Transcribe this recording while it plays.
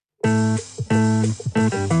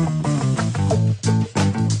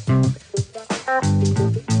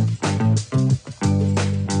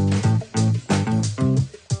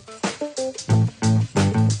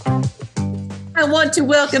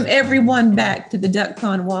welcome everyone back to the Duck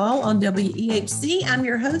Pond Wall on WEHC. I'm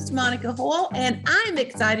your host, Monica Hoyle, and I'm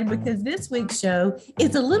excited because this week's show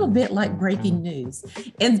is a little bit like breaking news.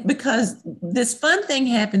 And because this fun thing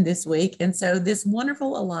happened this week, and so this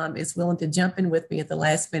wonderful alum is willing to jump in with me at the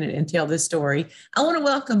last minute and tell this story. I want to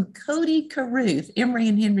welcome Cody Carruth, Emory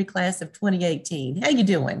and Henry class of 2018. How you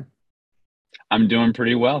doing? I'm doing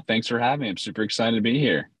pretty well. Thanks for having me. I'm super excited to be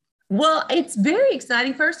here. Well, it's very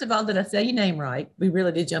exciting. First of all, did I say your name right? We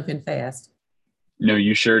really did jump in fast. No,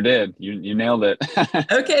 you sure did. You nailed it.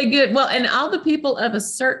 Okay, good. Well, and all the people of a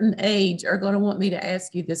certain age are going to want me to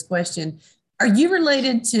ask you this question. Are you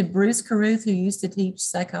related to Bruce Carruth, who used to teach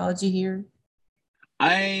psychology here?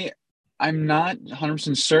 I I'm not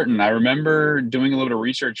 100% certain. I remember doing a little bit of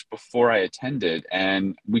research before I attended,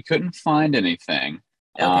 and we couldn't find anything.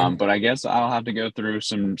 Okay. But I guess I'll have to go through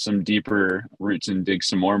some deeper roots and dig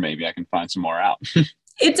some more. Maybe I can find some more out.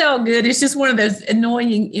 It's all good. It's just one of those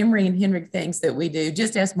annoying Emory and Henrik things that we do.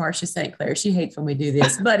 Just ask Marcia St. Clair. She hates when we do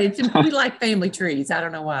this, but we like family trees. I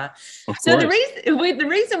don't know why. Of So the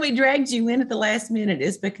course. reason we dragged you in at the last minute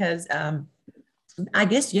is because I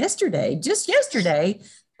guess just yesterday,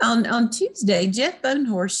 on Tuesday, Jeff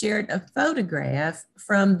Bodenhorst shared a photograph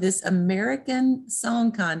from this American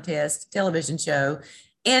Song Contest television show.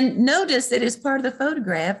 And notice that as part of the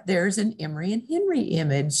photograph, there's an Emory and Henry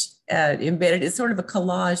image embedded. It's sort of a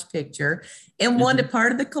collage picture. And one Mhm.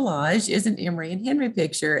 part of the collage is an Emory and Henry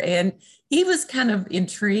picture. And he was kind of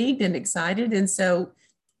intrigued and excited. And so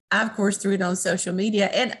I, of course, threw it on social media.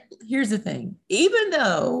 And here's the thing, even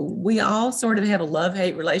though we all sort of have a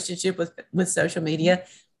love-hate relationship with social media,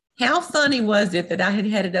 how funny was it that I had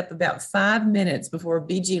had it up about 5 minutes before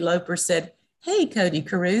BG Loper said, "Hey, Cody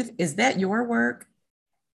Carruth, is that your work?"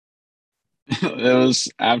 It was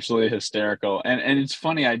absolutely hysterical. And it's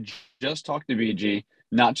funny, just talked to BG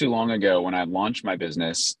not too long ago when I launched my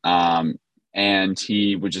business. And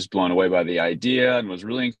he was just blown away by the idea and was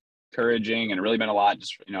really encouraging, and it really meant a lot.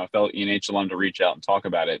 Just, a fellow ENH alum to reach out and talk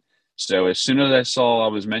about it. So as soon as I saw I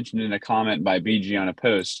was mentioned in a comment by BG on a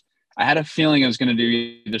post, I had a feeling it was going to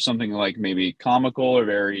do either something like maybe comical or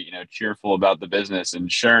very, cheerful about the business.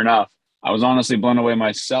 And sure enough, I was honestly blown away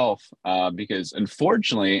myself, because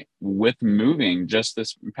unfortunately, with moving just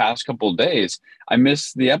this past couple of days, I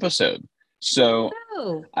missed the episode. So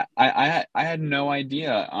Oh, I had no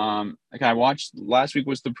idea. Like, I watched, last week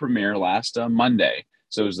was the premiere, last Monday,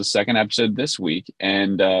 so it was the second episode this week,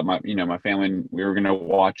 and my family and we were gonna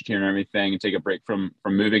watch it here and everything, and take a break from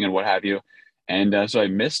moving and what have you. And so I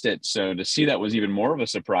missed it. So to see that was even more of a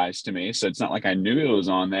surprise to me. So it's not like I knew it was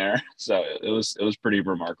on there. So it was pretty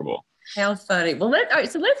remarkable. how funny. Well, all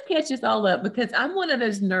right, so let's catch this all up because I'm one of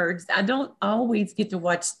those nerds. I don't always get to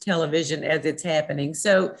watch television as it's happening.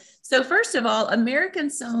 So first of all, American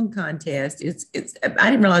Song Contest, it's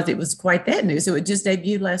I didn't realize it was quite that new. So it just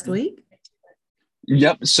debuted last week.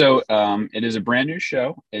 Yep. So it is a brand new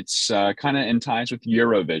show. It's kind of in ties with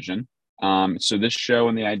Eurovision. So this show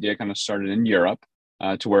and the idea kind of started in Europe,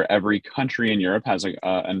 to where every country in Europe has a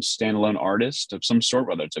standalone artist of some sort,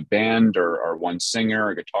 whether it's a band or one singer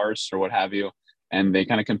or guitarist or what have you. And they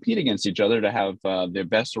kind of compete against each other to have the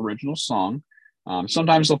best original song.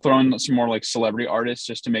 Sometimes they'll throw in some more like celebrity artists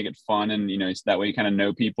just to make it fun. And, that way you kind of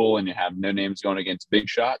know people and you have no names going against big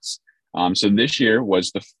shots. So this year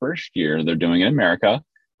was the first year they're doing it in America.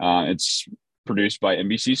 It's produced by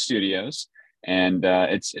NBC Studios. And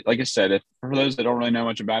it's like I said, if for those that don't really know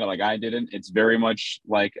much about it, like I didn't, it's very much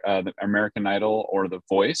like the American Idol or The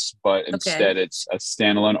Voice, but Okay. instead it's a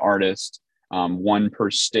standalone artist, one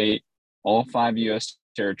per state, all five U.S.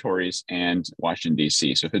 territories, and Washington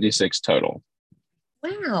D.C. So 56 total.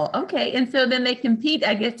 Wow. Okay. And so then they compete,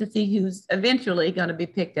 I guess, to see who's eventually going to be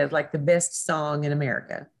picked as like the best song in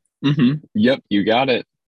America. Yep, you got it.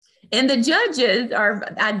 And the judges are,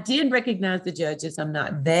 I did recognize the judges. I'm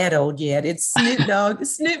not that old yet. It's Snoop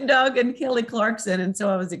Dogg and Kelly Clarkson. And so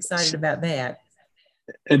I was excited about that.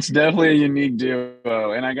 It's definitely a unique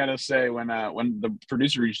duo, and I gotta say, when the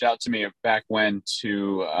producer reached out to me back when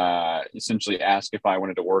to essentially ask if I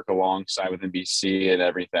wanted to work alongside with NBC and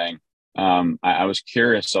everything, I was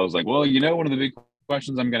curious. So I was like, well, one of the big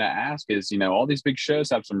questions I'm going to ask is, all these big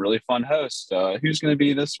shows have some really fun hosts. Who's going to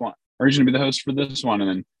be this one, or who's going to be the host for this one? And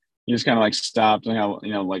then he just kind of like stopped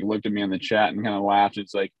and like looked at me in the chat and kind of laughed.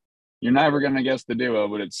 It's like, you're never going to guess the duo,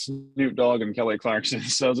 but it's Snoop Dogg and Kelly Clarkson.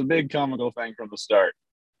 So it's a big comical thing from the start.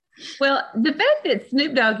 Well, the fact that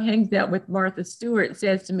Snoop Dogg hangs out with Martha Stewart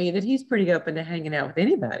says to me that he's pretty open to hanging out with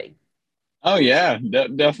anybody. Oh yeah,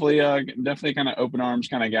 definitely kind of open arms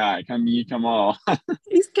kind of guy. Come ye, come all.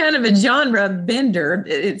 He's kind of a genre bender,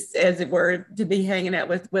 it's as it were, to be hanging out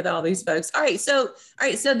with all these folks. All right, so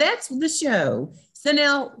that's the show. So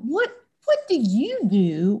now what do you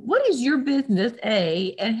do? What is your business,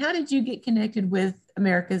 A, and how did you get connected with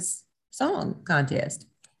America's Song Contest?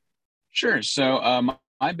 Sure. So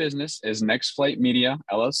my business is Next Flight Media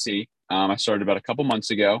LLC. I started about a couple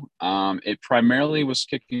months ago. It primarily was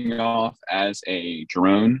kicking off as a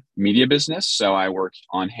drone media business. So I work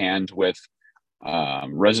on hand with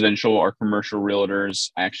residential or commercial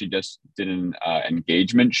realtors. I actually just did an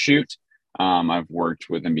engagement shoot. I've worked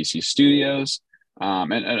with NBC Studios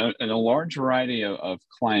and a large variety of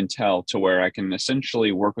clientele to where I can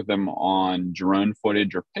essentially work with them on drone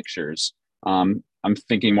footage or pictures. I'm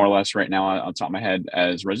thinking more or less right now on top of my head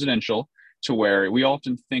as residential, to where we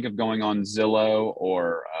often think of going on Zillow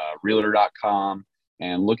or realtor.com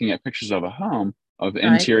and looking at pictures of a home, of the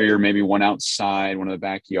Right. interior, maybe one outside, one of the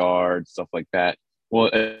backyard, stuff like that. Well,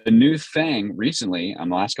 a new thing recently, the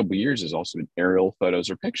last couple of years, has also been aerial photos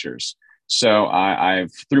or pictures. So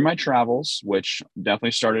I've through my travels, which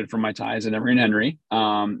definitely started from my ties in Emory and Henry,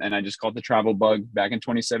 and I just caught the travel bug back in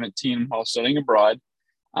 2017 while studying abroad.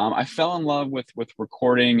 I fell in love with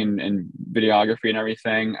recording and videography and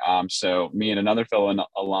everything. So me and another fellow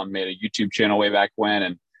alum made a YouTube channel way back when,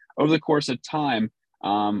 and over the course of time,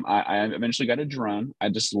 I eventually got a drone. I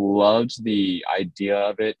just loved the idea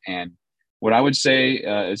of it, and what I would say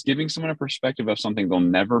is giving someone a perspective of something they'll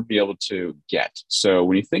never be able to get. So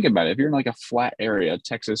when you think about it, if you're in like a flat area,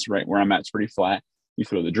 Texas, right where I'm at, it's pretty flat. You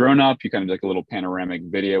throw the drone up, you kind of do like a little panoramic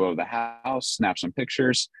video of the house, snap some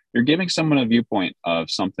pictures. You're giving someone a viewpoint of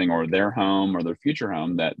something or their home or their future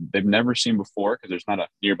home that they've never seen before because there's not a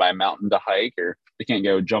nearby mountain to hike, or they can't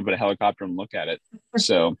go jump in a helicopter and look at it.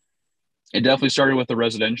 So it definitely started with the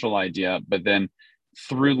residential idea, but then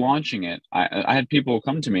through launching it, I had people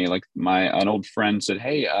come to me, like an old friend said,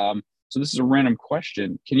 "Hey, so this is a random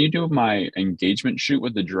question. Can you do my engagement shoot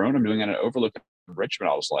with the drone? I'm doing it at Overlook in Richmond."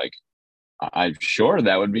 I was like, "I'm sure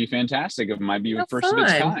that would be fantastic. It might be How the first of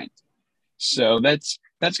its fun. kind." So that's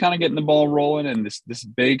kind of getting the ball rolling, and this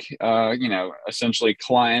big, essentially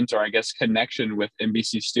client, or I guess connection with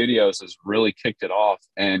NBC Studios has really kicked it off.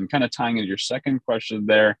 And kind of tying into your second question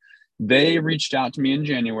there, they reached out to me in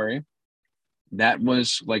January. That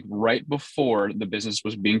was like right before the business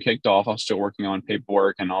was being kicked off. I was still working on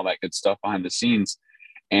paperwork and all that good stuff behind the scenes.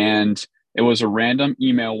 And it was a random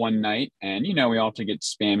email one night. And, we often get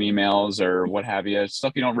spam emails or what have you,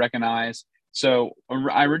 stuff you don't recognize. So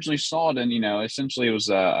I originally saw it, and essentially it was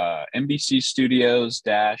NBC Studios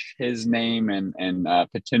dash his name and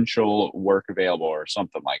potential work available or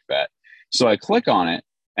something like that. So I click on it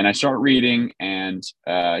and I start reading, and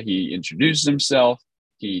he introduces himself.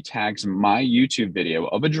 He tags my YouTube video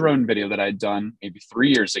of a drone video that I'd done maybe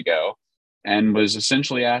 3 years ago, and was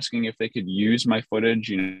essentially asking if they could use my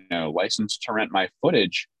footage, license to rent my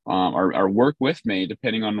footage, or work with me,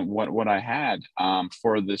 depending on what I had,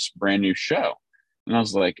 for this brand new show. And I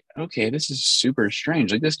was like, okay, this is super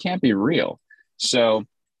strange. Like, this can't be real. So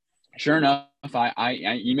sure enough, I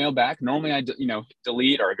email back. Normally I,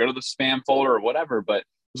 delete or go to the spam folder or whatever, but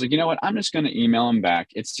I was like, you know what? I'm just going to email him back.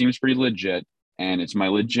 It seems pretty legit, and it's my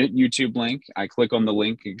legit YouTube link. I click on the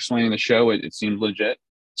link explaining the show. It seems legit.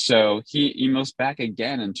 So he emails back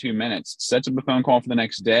again in 2 minutes, sets up a phone call for the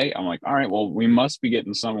next day. I'm like, all right, well, we must be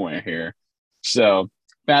getting somewhere here. So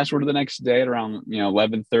fast forward to the next day at around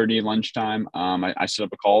 11:30 lunchtime. I set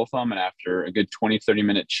up a call with them, and after a good 20-30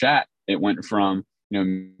 minute chat, it went from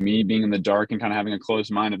me being in the dark and kind of having a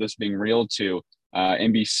closed mind of this being real to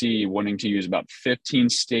NBC wanting to use about 15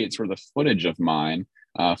 states worth of footage of mine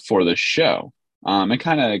for the show. And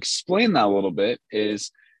kind of explain that a little bit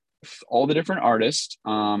is all the different artists.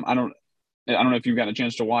 I don't know if you've got a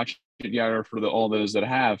chance to watch it yet, or for all those that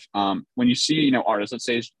have. When you see artists, let's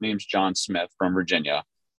say his name's John Smith from Virginia,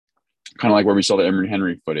 kind of like where we saw the Emory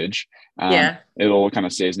Henry footage. Yeah. It'll kind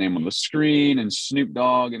of say his name on the screen, and Snoop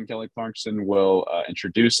Dogg and Kelly Clarkson will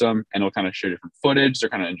introduce them, and it'll kind of show different footage. They're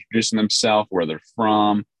kind of introducing themselves, where they're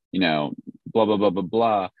from, blah blah blah blah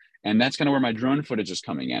blah. And that's kind of where my drone footage is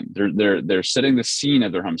coming in. They're setting the scene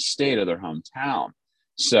of their home state, of their hometown.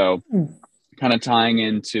 So kind of tying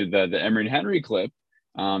into the Emory Henry clip,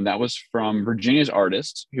 that was from Virginia's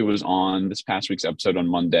artist who was on this past week's episode on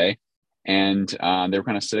Monday, and they were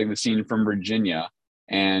kind of setting the scene from Virginia.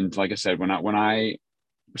 And like I said, when I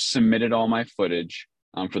submitted all my footage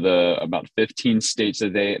for the about 15 states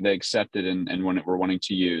that they accepted and when it were wanting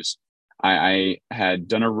to use, I had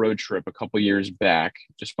done a road trip a couple years back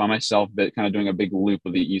just by myself, but kind of doing a big loop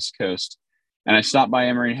of the East Coast. And I stopped by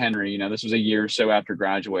Emory and Henry. This was a year or so after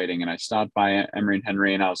graduating, and I stopped by Emory and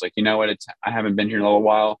Henry, and I was like, you know what? I haven't been here in a little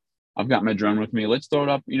while. I've got my drone with me. Let's throw it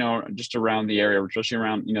up, just around the area, especially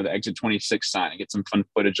around, the exit 26 sign, and get some fun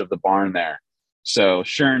footage of the barn there. So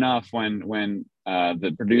sure enough, when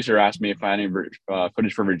the producer asked me if I had any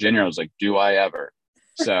footage for Virginia, I was like, do I ever?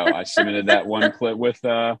 So I submitted that one clip with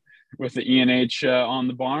the ENH on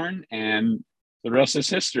the barn, and the rest is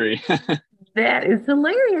history. That is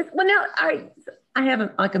hilarious. Well, now I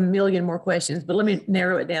have like a million more questions, but let me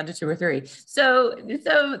narrow it down to two or three. So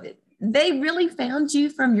they really found you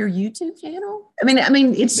from your YouTube channel? I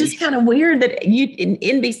mean, it's just kind of weird that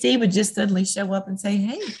NBC would just suddenly show up and say,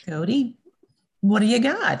 "Hey, Cody, what do you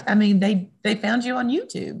got?" I mean, they found you on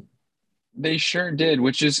YouTube. They sure did,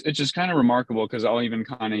 which is kind of remarkable, because I'll even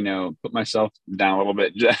kind of put myself down a little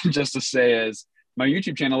bit just to say, as my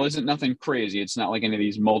YouTube channel isn't nothing crazy. It's not like any of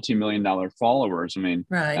these multi-million-dollar followers. I mean,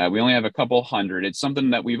 right. We only have a couple hundred. It's something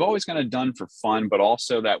that we've always kind of done for fun, but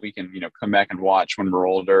also that we can, come back and watch when we're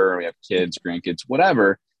older, or we have kids, grandkids,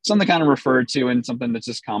 whatever. Something kind of referred to, and something that's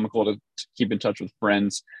just comical to keep in touch with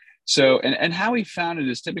friends. So, and how we found it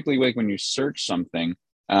is typically like when you search something,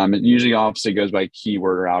 it usually obviously goes by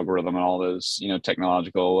keyword or algorithm and all those,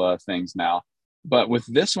 technological things now. But with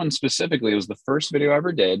this one specifically, it was the first video I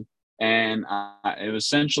ever did. And it was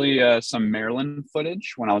essentially some Maryland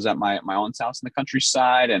footage when I was at my aunt's house in the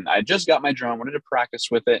countryside. And I just got my drone, wanted to practice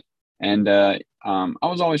with it. And I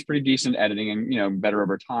was always pretty decent at editing and, better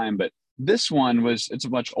over time. But this one it's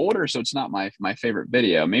much older, so it's not my favorite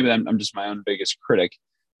video. Maybe I'm just my own biggest critic.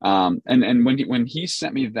 And when he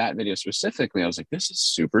sent me that video specifically, I was like, this is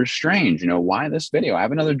super strange. Why this video? I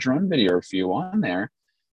have another drone video or a few on there.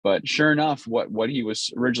 But sure enough, what he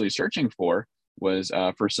was originally searching for was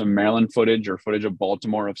for some Maryland footage or footage of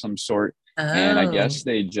Baltimore of some sort. Oh. And I guess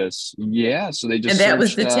they just, so they just, and that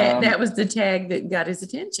was the tag, that was the tag that got his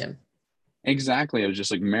attention. Exactly. It was just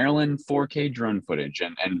like Maryland 4K drone footage.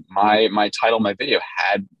 And my title, my video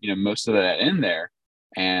had, most of that in there.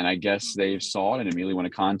 And I guess they saw it and immediately want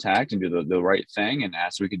to contact and do the right thing and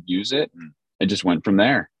asked if we could use it. And it just went from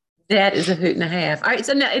there. That is a hoot and a half. All right.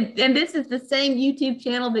 So now, and this is the same YouTube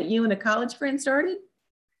channel that you and a college friend started?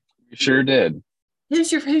 We sure did.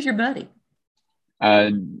 Who's your buddy?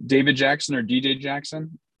 David Jackson, or DJ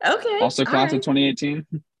Jackson. Okay. Also class of 2018.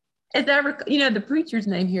 As I recall, the preacher's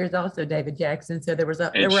name here is also David Jackson. So there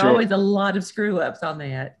were always a lot of screw ups on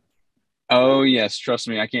that. Oh yes, trust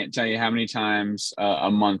me. I can't tell you how many times a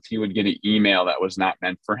month he would get an email that was not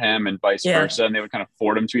meant for him, and vice versa. And they would kind of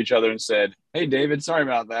forward them to each other and said, "Hey, David, sorry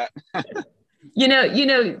about that."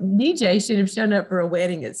 DJ should have shown up for a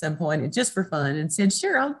wedding at some point, and just for fun, and said,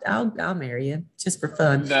 "Sure, I'll marry you just for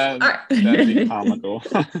fun." That'd be comical.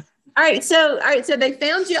 All right, so they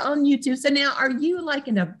found you on YouTube. So now, are you like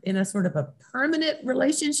in a sort of a permanent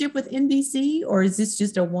relationship with NBC, or is this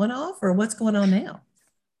just a one-off, or what's going on now?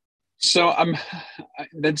 So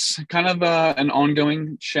that's kind of an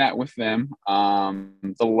ongoing chat with them.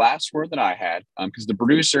 The last word that I had, because the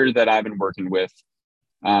producer that I've been working with,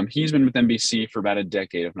 he's been with NBC for about a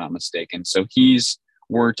decade, if not mistaken. So he's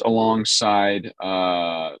worked alongside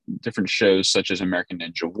different shows such as American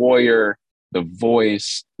Ninja Warrior, The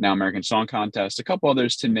Voice, now American Song Contest, a couple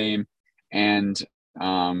others to name. And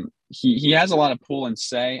he has a lot of pull and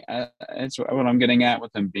say. That's what I'm getting at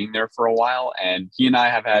with him being there for a while. And he and I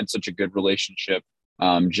have had such a good relationship,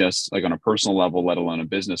 just like on a personal level, let alone a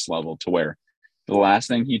business level, to where the last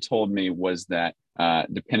thing he told me was that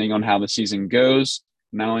depending on how the season goes,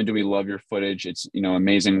 not only do we love your footage, it's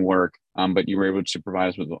amazing work, but you were able to provide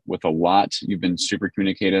us with a lot. You've been super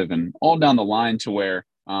communicative and all down the line to where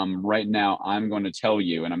right now I'm going to tell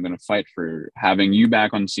you, and I'm going to fight for having you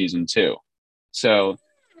back on season 2. So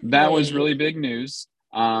that was really big news.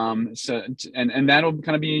 So that'll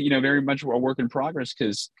kind of be, very much a work in progress,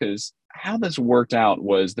 because how this worked out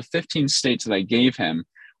was the 15 states that I gave him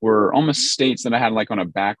were almost states that I had like on a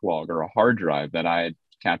backlog or a hard drive that I had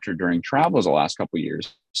captured during travels the last couple of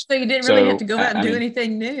years. So you didn't really have to go out and do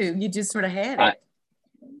anything new. You just sort of had it.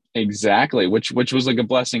 Exactly, which was like a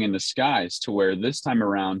blessing in disguise, to where this time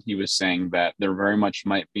around he was saying that there very much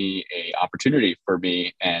might be a opportunity for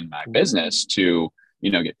me and my business to,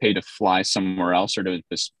 get paid to fly somewhere else or to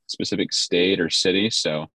this specific state or city.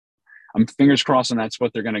 So I'm fingers crossed, and that's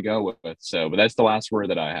what they're going to go with. So, but that's the last word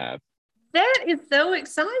that I have. That is so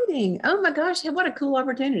exciting. Oh my gosh, what a cool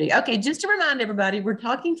opportunity. Okay, just to remind everybody, we're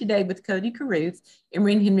talking today with Cody Carruth,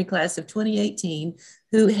 Emory and Henry class of 2018,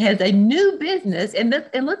 who has a new business. And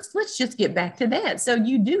let's just get back to that. So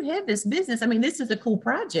you do have this business. I mean, this is a cool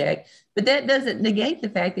project, but that doesn't negate the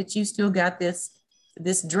fact that you still got this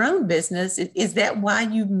drone business. Is that why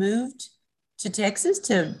you moved to Texas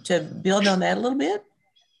to build on that a little bit?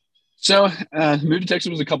 So, the move to Texas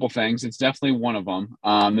was a couple things. It's definitely one of them.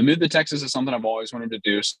 The move to Texas is something I've always wanted to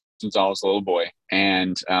do since I was a little boy.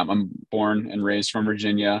 And I'm born and raised from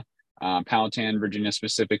Virginia, Powhatan, Virginia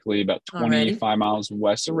specifically, about Already. 25 miles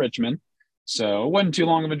west of Richmond. So it wasn't too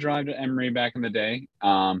long of a drive to Emory back in the day.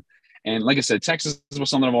 And like I said, Texas was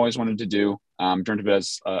something I've always wanted to do. Dreamt of it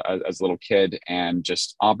as a little kid, and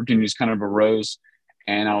just opportunities kind of arose.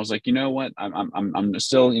 And I was like, you know what? I'm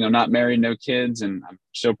still, not married, no kids, and I'm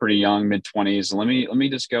still pretty young, mid-20s. Let me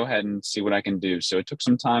just go ahead and see what I can do. So it took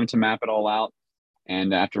some time to map it all out.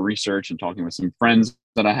 And after research and talking with some friends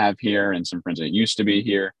that I have here and some friends that used to be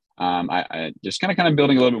here, I just kind of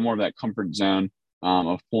building a little bit more of that comfort zone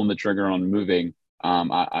of pulling the trigger on moving.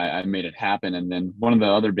 I made it happen. And then one of the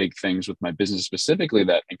other big things with my business specifically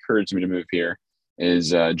that encouraged me to move here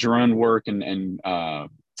is drone work and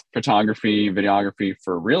photography, videography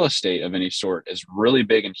for real estate of any sort is really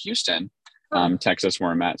big in Houston, Texas,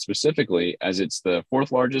 where I'm at specifically, as it's the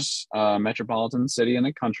fourth largest metropolitan city in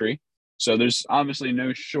the country. So there's obviously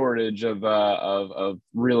no shortage of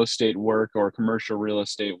real estate work or commercial real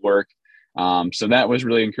estate work. So that was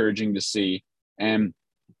really encouraging to see. And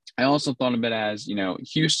I also thought of it as,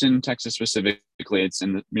 Houston, Texas specifically, it's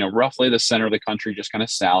in roughly the center of the country, just kind of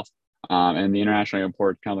south. And the international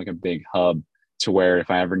airport, kind of like a big hub, to where if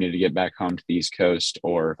I ever needed to get back home to the East Coast,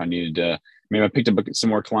 or if I needed to, maybe I picked up some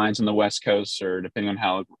more clients on the West Coast, or depending on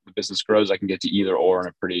how the business grows, I can get to either or in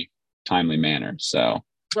a pretty timely manner. So,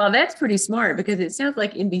 Well, that's pretty smart because it sounds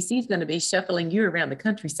like NBC is going to be shuffling you around the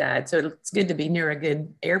countryside. So it's good to be near a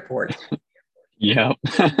good airport. yep.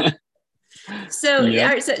 So, Yep. all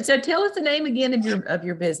right, so tell us the name again of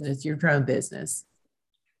your business, your drone business,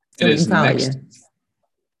 so It we can is follow next. you.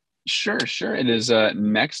 Sure. It is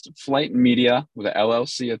Next Flight Media with an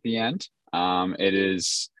LLC at the end. It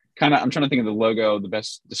is kind of, I'm trying to think of the logo, the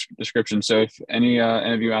best description. So if any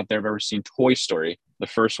of you out there have ever seen Toy Story, the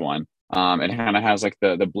first one, it kind of has like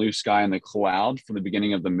the blue sky and the cloud from the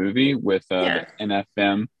beginning of the movie with Yeah. the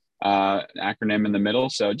NFM acronym in the middle.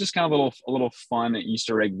 So just kind of a little fun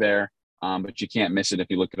Easter egg there. But you can't miss it if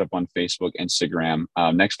you look it up on Facebook, Instagram,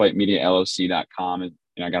 nextflightmediallc.com. And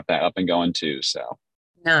I got that up and going too. So.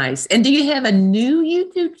 Nice. And do you have a new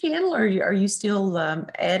YouTube channel, or are you still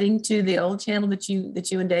adding to the old channel that you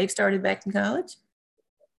and Dave started back in college?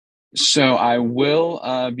 So I will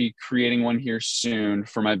be creating one here soon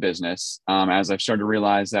for my business, as I've started to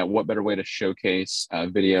realize that what better way to showcase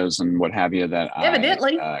videos and what have you that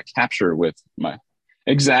Evidently. I capture with my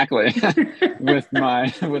exactly with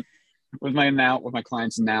my with my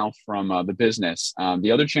clients now from the business.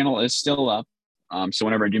 The other channel is still up. So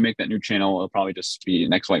whenever I do make that new channel, it'll probably just be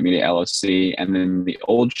Next Flight Media LLC. And then the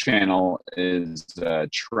old channel is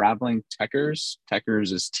Traveling Techers.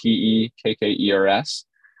 Techers is Tekkers.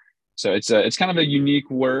 So it's kind of a unique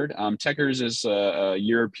word. Techers is a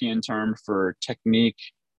European term for technique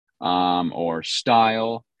or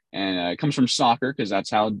style. And it comes from soccer, because that's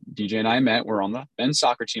how DJ and I met. We're on the men's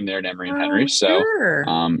soccer team there at Emory and Henry. So Sure.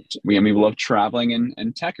 we love traveling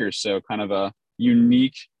and techers. So kind of a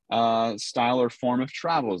unique style or form of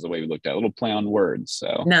travel is the way we looked at it. A little play on words.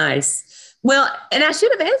 So Nice. Well, and I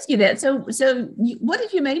should have asked you that. So what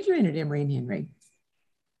did you major in at Emory and Henry?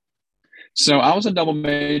 So I was a double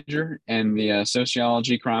major in the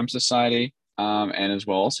sociology, crime society, and as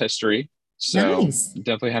well as history. So Nice.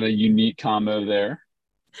 definitely had a unique combo there.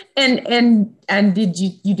 And did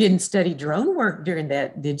you didn't study drone work during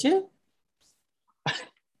that, did you?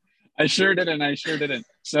 I sure didn't.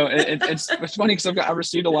 So it's funny because I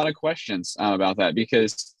received a lot of questions about that,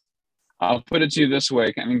 because I'll put it to you this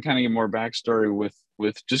way. I mean, kind of get more backstory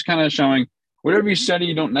with just kind of showing whatever you study,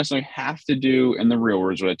 you don't necessarily have to do in the real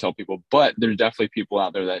world, is what I tell people, but there's definitely people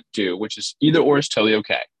out there that do, which is either or is totally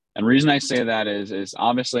okay. And the reason I say that is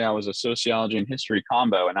obviously I was a sociology and history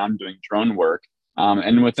combo, and I'm doing drone work.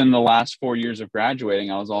 And within the last 4 years of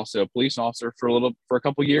graduating, I was also a police officer for a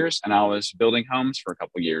couple of years, and I was building homes for a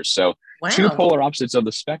couple of years. So two Wow. polar opposites of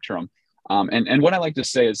the spectrum. And what I like to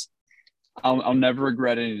say is I'll never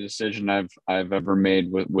regret any decision I've ever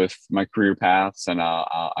made with my career paths, and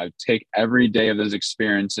I take every day of those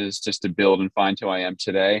experiences just to build and find who I am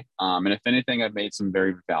today. And if anything, I've made some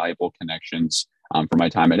very valuable connections from my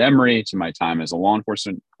time at Emory, to my time as a law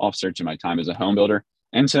enforcement officer, to my time as a home builder,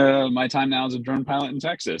 and to my time now as a drone pilot in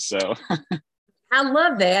Texas. So I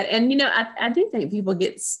love that. And, I do think people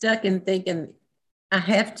get stuck in thinking I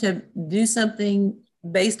have to do something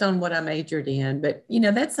based on what I majored in. But,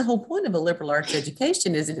 that's the whole point of a liberal arts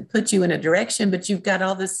education, is it puts you in a direction, but you've got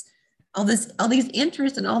all these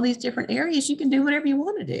interests in all these different areas. You can do whatever you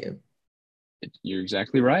want to do. You're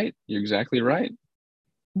exactly right. You're exactly right.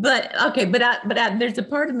 But okay, there's a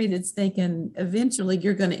part of me that's thinking eventually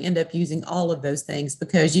you're going to end up using all of those things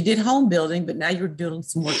because you did home building, but now you're doing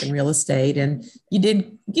some work in real estate, and you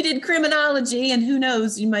did criminology, and who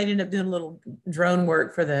knows, you might end up doing a little drone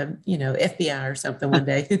work for the FBI or something one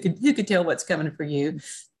day. Who could tell what's coming for you?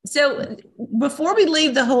 So before we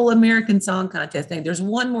leave the whole American Song Contest thing, there's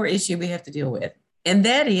one more issue we have to deal with, and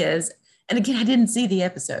that is, and again, I didn't see the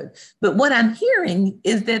episode, but what I'm hearing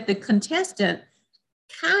is that the contestant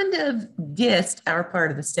kind of dissed our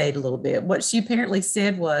part of the state a little bit. What she apparently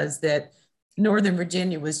said was that Northern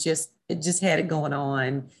Virginia just had it going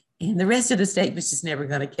on, and the rest of the state was just never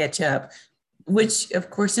going to catch up, which of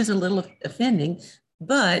course is a little offending.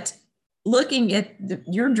 But looking at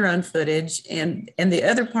your drone footage and the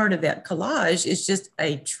other part of that collage is just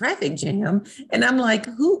a traffic jam, and I'm like,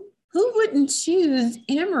 who wouldn't choose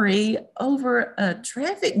Emory over a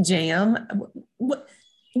traffic jam? What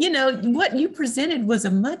you presented was a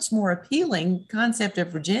much more appealing concept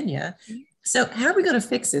of Virginia. So how are we going to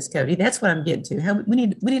fix this, Cody? That's what I'm getting to. How we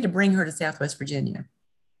need to bring her to Southwest Virginia.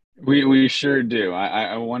 We sure do.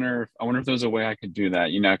 I wonder if there's a way I could do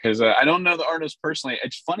that, because I don't know the artist personally.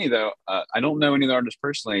 It's funny though. I don't know any of the artists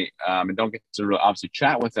personally, and don't get to really obviously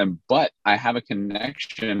chat with them. But I have a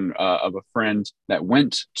connection of a friend that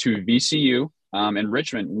went to VCU in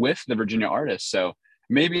Richmond with the Virginia artist. So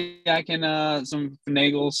maybe I can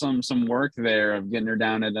finagle some work there of getting her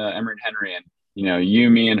down at Emory and Henry, and you,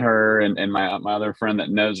 me, and her, and my other friend that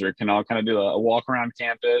knows her can all kind of do a walk around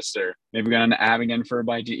campus, or maybe go down to Abingdon for a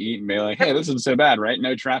bite to eat and be like, hey, this isn't so bad, right?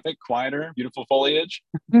 No traffic, quieter, beautiful foliage.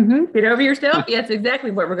 Mm-hmm. Get over yourself. Yes,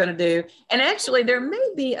 exactly what we're going to do. And actually, there may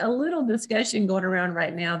be a little discussion going around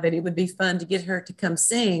right now that it would be fun to get her to come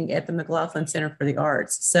sing at the McLaughlin Center for the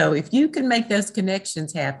Arts. So if you can make those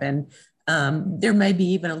connections happen, there may be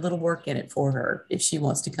even a little work in it for her if she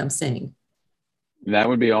wants to come sing. That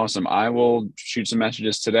would be awesome. I will shoot some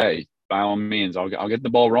messages today. By all means, I'll get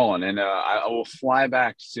the ball rolling, and I will fly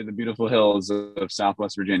back to the beautiful hills of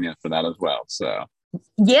Southwest Virginia for that as well. So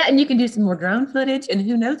yeah, and you can do some more drone footage, and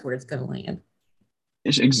who knows where it's going to land.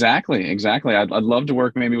 Exactly. I'd love to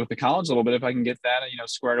work maybe with the college a little bit if I can get that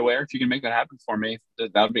squared away. Or if you can make that happen for me,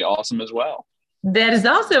 that would be awesome as well. That is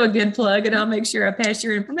also a good plug, and I'll make sure I pass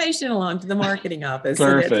your information along to the marketing office.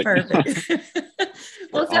 Perfect. So that's perfect.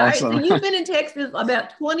 Well, so, awesome. All right, so you've been in Texas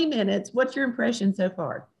about 20 minutes. What's your impression so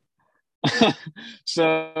far?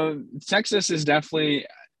 So Texas is definitely,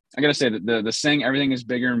 I got to say that the saying everything is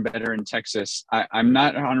bigger and better in Texas, I'm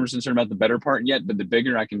not 100% certain about the better part yet, but the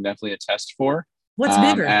bigger I can definitely attest for. What's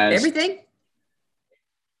bigger? Everything?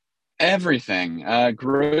 Everything.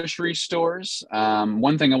 Grocery stores.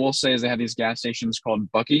 One thing I will say is they have these gas stations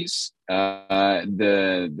called Buc-ee's.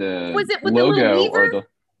 The Was it with logo the or the,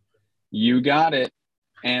 you got it.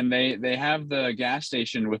 And they have the gas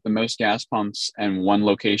station with the most gas pumps in one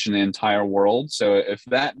location in the entire world. So if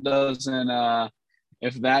that doesn't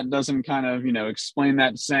kind of explain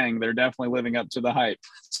that saying, they're definitely living up to the hype.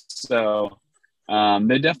 So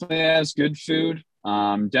they definitely has good food.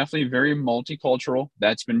 Definitely very multicultural.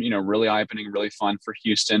 That's been, really eye-opening, really fun for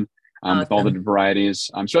Houston, awesome. With all the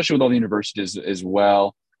varieties, especially with all the universities as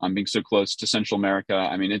well, being so close to Central America.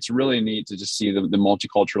 I mean, it's really neat to just see the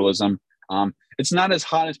multiculturalism. It's not as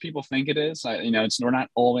hot as people think it is. We're not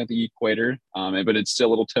all the way at the equator, but it's still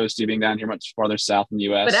a little toasty being down here much farther south in the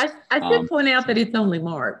U.S. But I should point out that it's only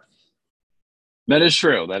March. That is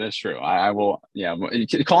true. I will. Yeah.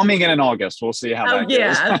 Call me again in August. We'll see how that goes.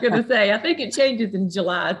 Yeah, I was going to say, I think it changes in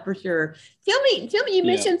July for sure. Tell me, you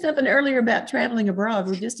mentioned something earlier about traveling abroad.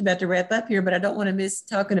 We're just about to wrap up here, but I don't want to miss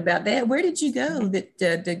talking about that. Where did you go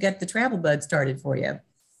to get the travel bug started for you?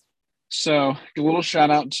 So a little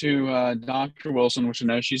shout out to Dr. Wilson, which I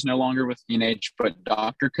know she's no longer with UNH, but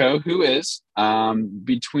Dr. Ko, who is.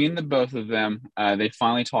 Between the both of them, they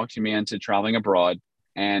finally talked to me into traveling abroad.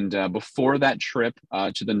 And before that trip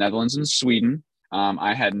to the Netherlands and Sweden,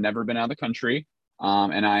 I had never been out of the country,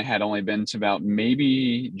 and I had only been to about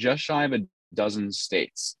maybe just shy of a dozen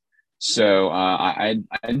states. So I'd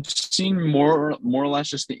seen more or less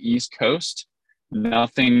just the East Coast,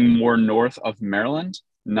 nothing more north of Maryland,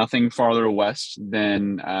 nothing farther west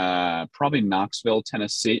than probably Knoxville,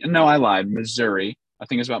 Tennessee. No, I lied, Missouri. I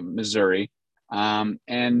think it's about Missouri.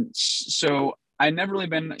 And so I'd never really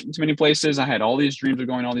been to many places. I had all these dreams of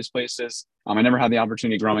going to all these places. I never had the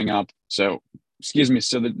opportunity growing up. So, excuse me.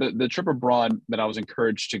 So the trip abroad that I was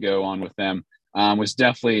encouraged to go on with them was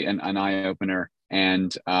definitely an eye opener.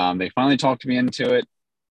 And they finally talked me into it.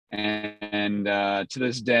 And to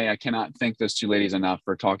this day, I cannot thank those two ladies enough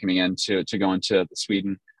for talking me into going to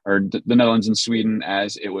Sweden. the Netherlands and Sweden,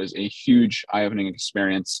 as it was a huge eye-opening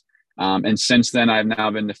experience. And since then, I've now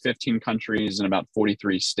been to 15 countries in about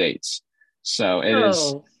 43 states. So it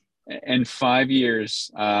is, in 5 years,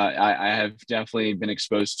 I have definitely been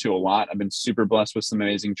exposed to a lot. I've been super blessed with some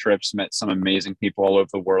amazing trips, met some amazing people all over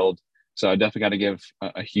the world. So I definitely got to give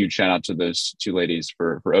a huge shout out to those two ladies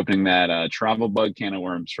for opening that travel bug can of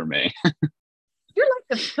worms for me. You're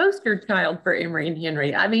like the poster child for Emory and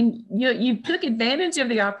Henry. I mean, you took advantage of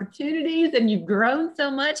the opportunities and you've grown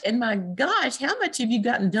so much. And my gosh, how much have you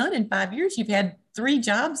gotten done in 5 years? You've had 3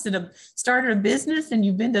 jobs and have started a business, and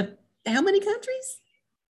you've been to how many countries?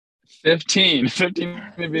 15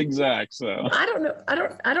 to be exact. So I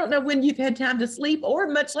don't know when you've had time to sleep or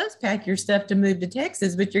much less pack your stuff to move to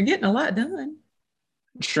Texas, but you're getting a lot done.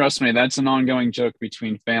 Trust me, that's an ongoing joke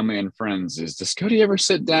between family and friends is, does Cody ever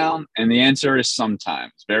sit down? And the answer is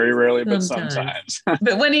sometimes. Very rarely, but sometimes.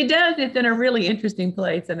 But when he does, it's in a really interesting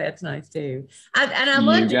place, and that's nice too. I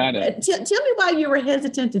love it. Tell me why you were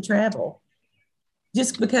hesitant to travel.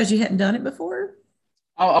 Just because you hadn't done it before?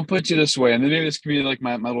 I'll put you this way, and then maybe this could be like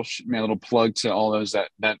my little plug to all those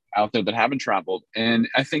that out there that haven't traveled. And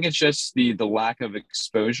I think it's just the lack of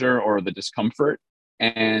exposure or the discomfort.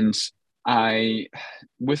 And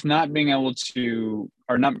with not being able to,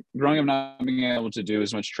 or not growing up, not being able to do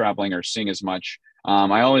as much traveling or seeing as much,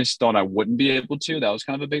 I always thought I wouldn't be able to. That was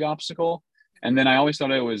kind of a big obstacle. And then I always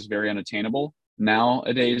thought it was very unattainable.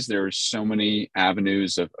 Nowadays, there's so many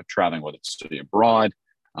avenues of traveling, whether it's study abroad,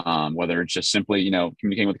 whether it's just simply,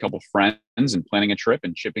 communicating with a couple of friends and planning a trip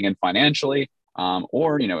and chipping in financially,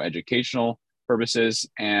 or, educational purposes.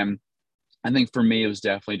 And I think for me, it was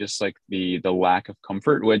definitely just like the lack of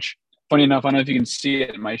comfort, which, funny enough, I don't know if you can see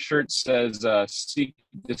it. My shirt says "Seek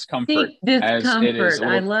discomfort." Seek discomfort.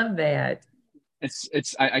 I love that.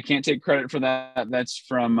 I can't take credit for that. That's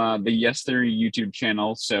from the Yes Theory YouTube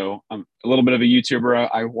channel. So I'm a little bit of a YouTuber.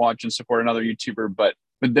 I watch and support another YouTuber, but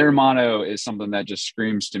their motto is something that just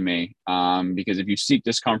screams to me. Because if you seek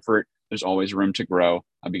discomfort, there's always room to grow,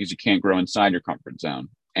 because you can't grow inside your comfort zone.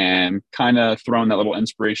 And kind of throwing that little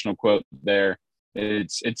inspirational quote there.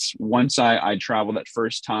 It's once I traveled that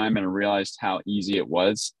first time and I realized how easy it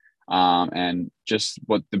was, and just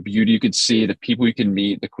what the beauty you could see, the people you could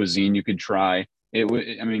meet, the cuisine you could try.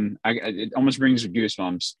 It almost brings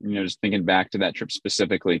goosebumps, just thinking back to that trip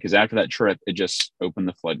specifically, because after that trip, it just opened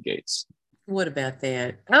the floodgates. What about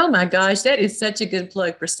that? Oh my gosh, that is such a good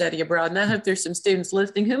plug for study abroad. And I hope there's some students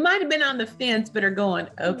listening who might have been on the fence, but are going,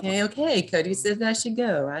 okay, Cody says I should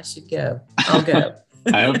go. I'll go.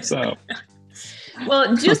 I hope so.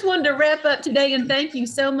 Well, just wanted to wrap up today and thank you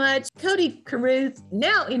so much. Cody Carruth,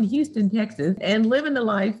 now in Houston, Texas, and living the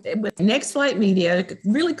life with Next Flight Media, a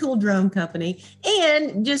really cool drone company,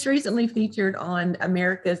 and just recently featured on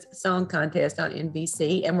America's Song Contest on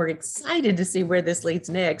NBC. And we're excited to see where this leads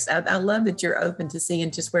next. I love that you're open to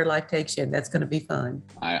seeing just where life takes you. That's going to be fun.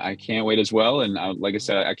 I can't wait as well. And like I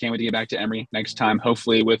said, I can't wait to get back to Emory next time,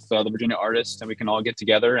 hopefully with the Virginia artists, and we can all get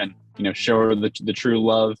together and show her the true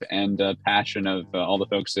love and passion of all the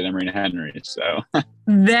folks at Emory and Henry. So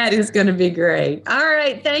that is going to be great. All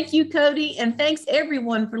right. Thank you, Cody. And thanks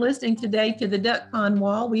everyone for listening today to the Duck Pond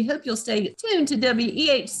Wall. We hope you'll stay tuned to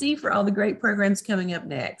WEHC for all the great programs coming up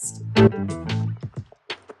next.